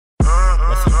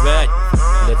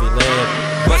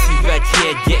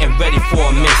bed getting ready for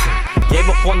a mission. Gave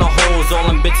up on the hoes, all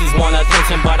them bitches want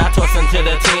attention, but I toss them to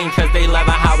the team, cause they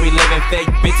loving how we living.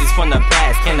 Fake bitches from the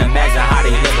past, can't imagine how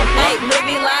they living. Hey,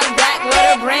 Louis lies back with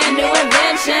a brand new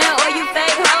invention. All you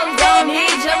fake hoes don't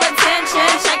need your attention.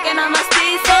 Checking on my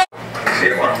speed, so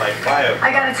I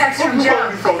got a text from Joe.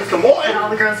 And all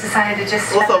the girls decided to just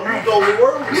spend the night. What's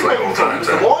up? It's like all time.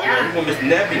 Mr. Morgan? Mr.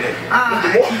 Nappy nigga.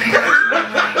 Mr. Morgan.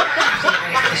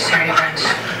 Sorry, bunch.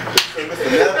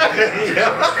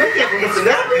 Mr.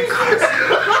 Nappy?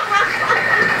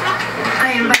 I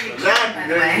invited you, by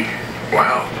the way.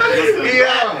 Wow.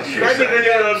 Yeah. That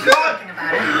nigga Talking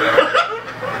about it.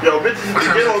 Yo, bitches used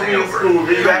to get on me in school,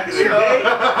 be back in the day.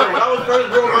 When I was first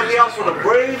growing my hair out for the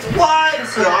braids, what?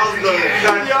 Yo, I was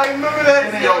gonna, y'all remember that?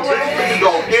 Yo, bitches used to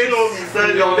go in on me,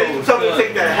 son. Yo, they used to tell me to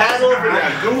take that hat off and that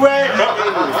do-rag.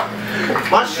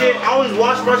 My shit, I always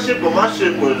watched my shit, but my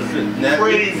shit was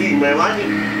crazy, man.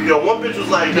 Yo, one bitch was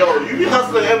like, yo, you be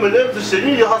hustling M&M's and shit,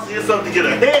 you need to hustle yourself to get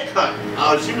a haircut.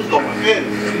 She was going in.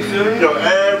 Yo,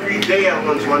 every day at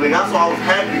lunch, my nigga. That's why I was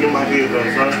happy to get my hair done,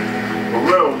 son. For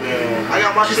real, man. I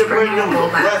got my shit ready, it was a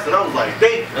blessing. I was like,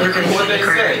 thank you. What they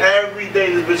say? Every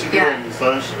day this bitch would get on me,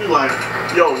 son. She be like,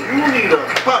 yo, you need a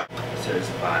cut.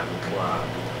 Certified. Wow.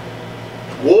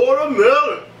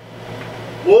 Watermelon.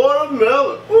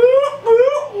 Watermelon.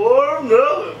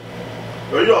 Watermelon.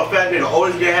 Yo, you know a fat nigga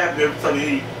always get happy every time you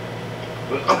eat.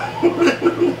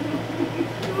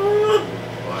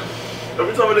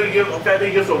 Every time a fat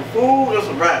nigga get some food, get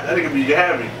some rap, that nigga be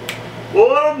happy.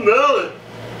 Watermelon.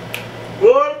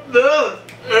 Watermelon.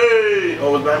 Hey.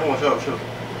 Oh, it's back on. Shut up, shut up.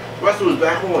 The rest of it was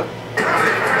back on.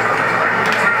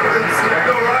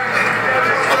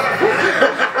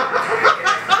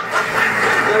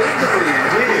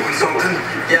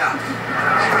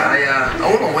 Yeah, I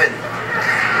want to win.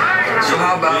 So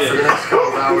how about for the next couple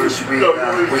of hours we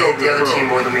hit the other team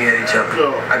more than we hit each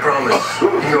other? I promise. You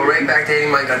can go right back to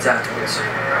hitting my guts afterwards.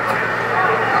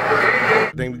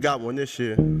 I think we got one this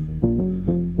year.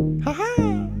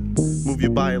 Move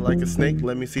your body like a snake,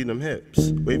 let me see them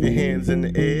hips. Wave your hands in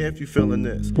the air if you feeling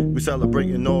this. We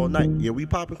celebrating all night, yeah, we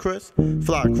popping Chris.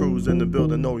 Fly crews in the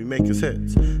building, know we making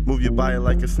hits. Move your body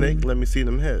like a snake, let me see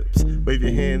them hips. Wave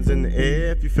your hands in the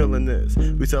air if you feeling this.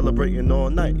 We celebrating all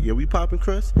night, yeah, we popping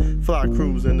Chris. Fly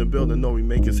crews in the building, know we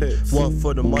making hits. 1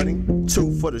 for the money,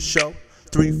 2 for the show.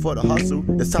 3 for the hustle,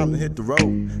 it's time to hit the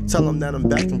road. Tell them that I'm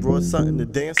back and brought something to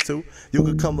dance to. You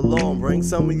could come along, bring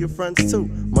some of your friends too.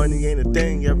 Money ain't a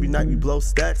thing, every night we blow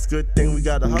stacks. Good thing we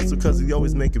gotta hustle cause we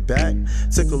always make it back.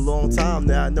 Took a long time,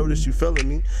 now I notice you feeling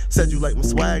me. Said you like my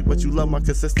swag, but you love my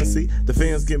consistency. The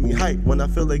fans get me hype when I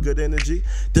feel they good energy.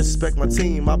 Disrespect my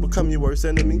team, I become your worst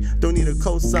enemy. Don't need a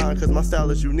cosign cause my style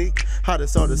is unique.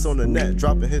 Hottest artist on the net,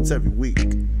 dropping hits every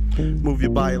week. Move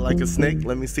your body like a snake,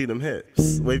 let me see them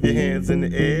hips. Wave your hands in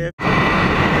the air.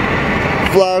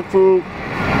 Fly crew,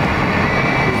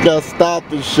 gotta stop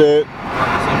this shit.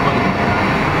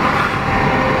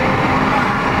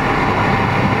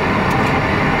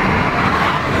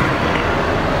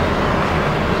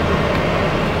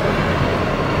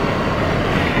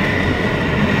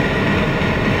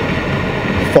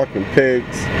 Fucking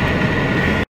pigs.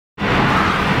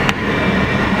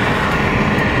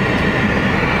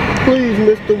 Please,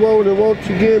 Mr. Ronan, won't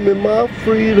you give me my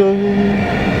freedom?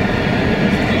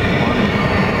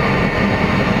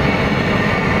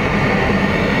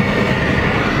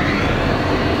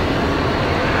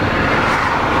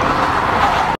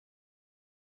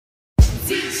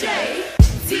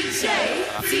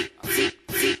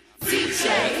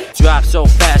 Drive so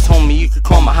fast, homie, you could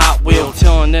call my Hot Wheel.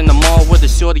 Chillin' in the mall with a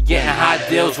shorty getting hot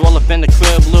deals. Roll up in the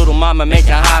crib, little mama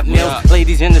making hot meals.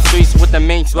 Ladies in the streets with the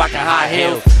minks rockin' high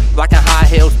heels. Rockin' high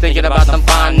heels, thinking about them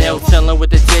fine nails. Chillin' with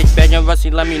the chick, begging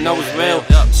Rusty, let me know it's real.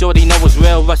 Shorty know it's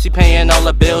real, Rusty paying all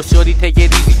the bills. Shorty take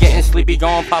it easy, getting sleepy,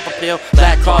 gon' pop a pill.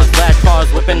 Black cars,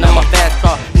 whipping on my fast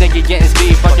car. Nigga getting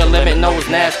speed, fuck your limit, know it's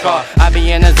NASCAR. I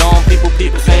be in the zone,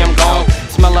 people say I'm gone.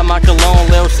 Smellin' my cologne,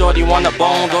 lil' shorty want a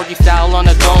bone. Doggy style on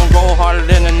the throne, roll harder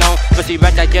than a gnome. Rusty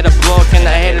back, I get a blow, can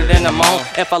I hit it in the moan?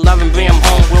 If I love him, bring him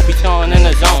home, we'll be chillin' in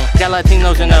the zone. Got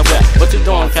Latinos in the whip, what you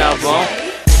doing, cowboy?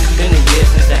 Been a year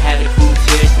since I had a cool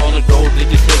chick. All the gold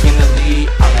digits taking the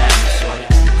lead. I'll have you, shorty.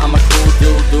 I'm a cool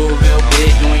dude, do it real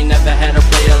big. You ain't never had a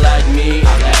player like me.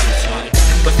 I'll have you, shorty.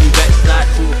 But you bet fly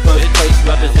crew first place,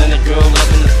 represent a girl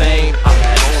loving the fame. I'll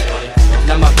have you, shorty.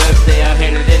 Now my birthday, I'm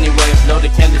handed anyway. Blow the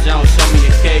candles down, show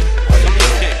me a cake.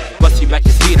 Rusty back to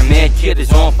see the man kid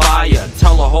is on fire.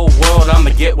 Tell the whole world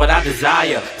I'ma get what I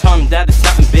desire. Tell him that it's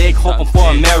something big, hoping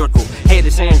for a miracle.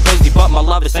 Haters saying crazy, but my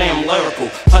love is saying lyrical.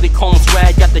 Honeycomb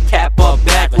swag, got the cap up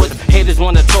backwards. Haters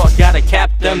wanna talk, gotta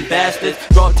cap them bastards.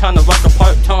 Draw a ton of rock apart.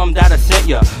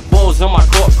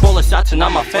 and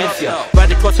I'm a fancier.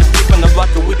 Right across the street from the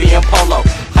Rucker, we be in polo.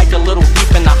 Hike a little deep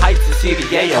in the heights to see the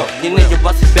yayo. Your nigga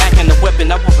busted back in the whip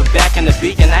and I whip it back in the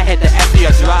beacon. I had the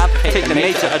FDR drive, take the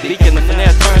major, a deacon. The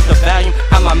finesse turns the volume,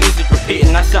 how my music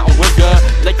repeating. I something with good,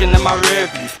 licking in my rear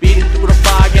view. Speeding through the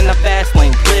fog in the fast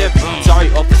lane, clear view. Sorry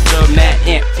officer, Matt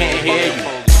Amp, can't hear you.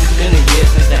 Been a year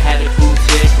since I had a crew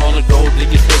chick. All the gold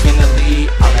diggers taking the lead.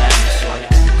 I'll have you, shorty.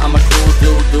 I'm a cool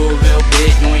dude, do it real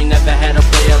big. You ain't never had a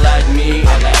player like me.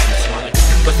 I'll have you, shorty.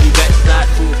 But some vet fly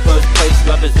crew, first place,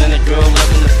 represent a girl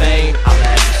loving the fame. I'll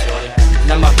have you, shorty.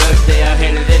 Now my birthday, I'll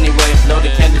hand it anyway. Blow the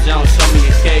candles down, show me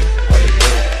a cake.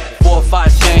 4 or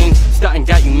 5 chains, stuntin'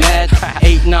 got you mad.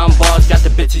 8, 9 bars, got the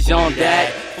bitches on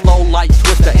that. Flow like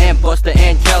Twister and Buster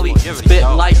and Kelly. Spit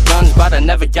like guns, but I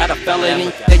never got a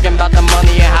felony. Thinking about the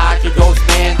money and how I could go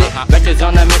spend it. Records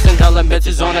on the mission, tellin'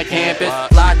 bitches on the campus.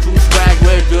 Fly crew swag,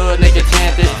 we're good, nigga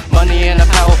chanted. Money and the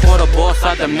power for the boss,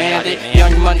 I demand it.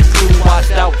 Young money crew,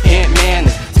 washed out, can't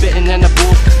manage. Spittin' in the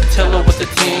booth, chillin' with the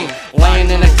team. Laying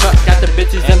in the cut, got the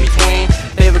bitches in between.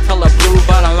 Favorite color blue,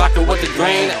 but I'm rockin' with the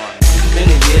green. Been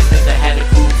a year since I had a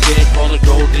cool chick. All the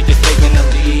gold diggers taking the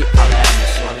lead. I'll have you,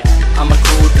 shorty. I'm a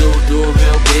cool dude, do it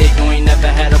real big. You ain't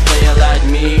never had a player like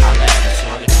me. I'll have you,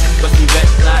 shorty. But some vet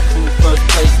fly crew, first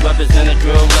place, represent a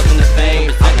girl loving the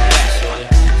fame. I'll have you, shorty.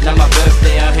 Now my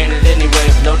birthday, I'll hand it anyway.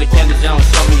 Blow the candles down,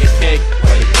 show me a cake.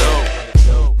 Where you go?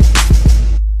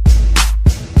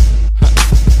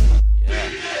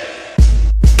 Yeah.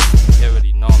 You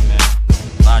already know, man.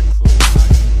 Fly crew,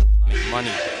 make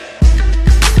money.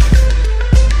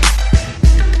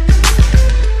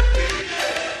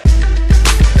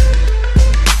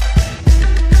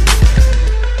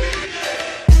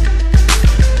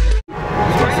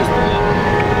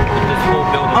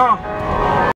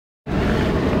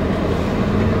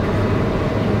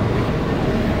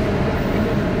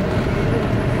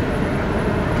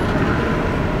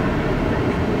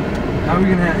 How are we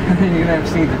gonna have, you're gonna have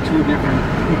seen the 2 different.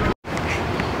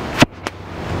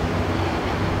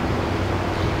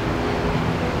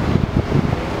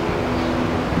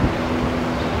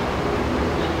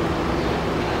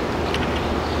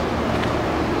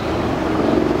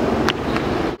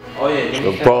 Oh yeah,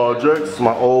 The projects, it's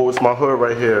my hood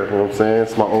right here, you know what I'm saying?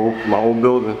 It's my old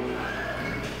building.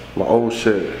 My old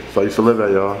shit. So I used to live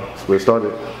at, y'all. That's where it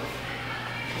started.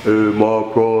 My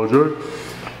projects.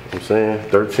 You know what I'm saying?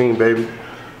 13, baby.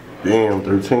 Damn,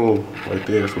 13. Right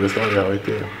there. That's where it started out right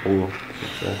there. Ooh.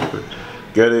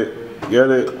 Get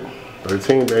it.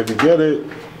 13, baby, get it.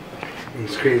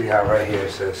 It's crazy how right here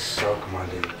it says suck my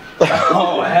dick.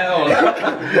 Oh hell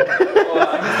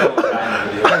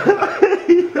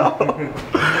no.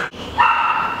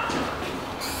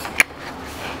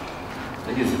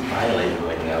 Niggas is violating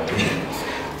right now.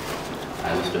 I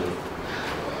understood.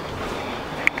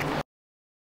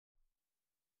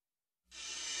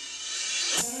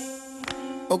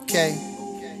 Okay.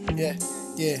 Yeah.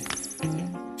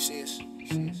 See us.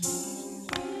 You know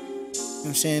what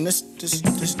I'm saying? This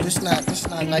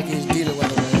not Nike and Adidas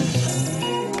weather, man.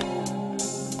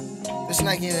 This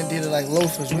Nike and Adidas like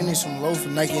loafers. We need some loafers,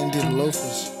 Nike and Adidas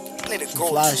loafers. Some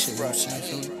fly shit, you know what I'm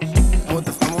saying? I'm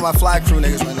with my fly crew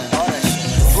niggas right now.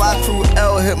 Fly crew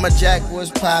L hit my jack was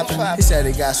poppin'. He said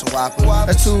he got some whoppers.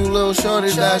 That's 2 little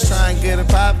shorties that's trying to get it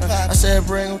poppin'. I said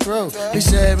bring them through. He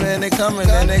said man they coming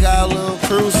and they got a little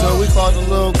crew. So we called the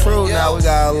little crew. Now we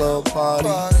got a little party.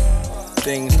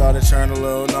 Things started turning a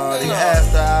little naughty.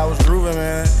 After I was grooving,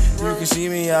 man. You can see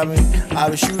me, I been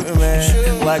shooting,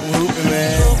 man. Like I'm hooping,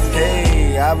 man.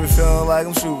 Hey, I been feeling like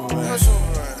I'm Superman.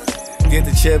 Get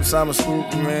the chips, I'm a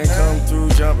scooper, man. Come through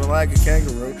jumping like a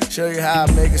kangaroo. Show you how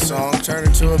I make a song, turn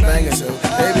it to a banger. So,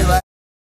 baby,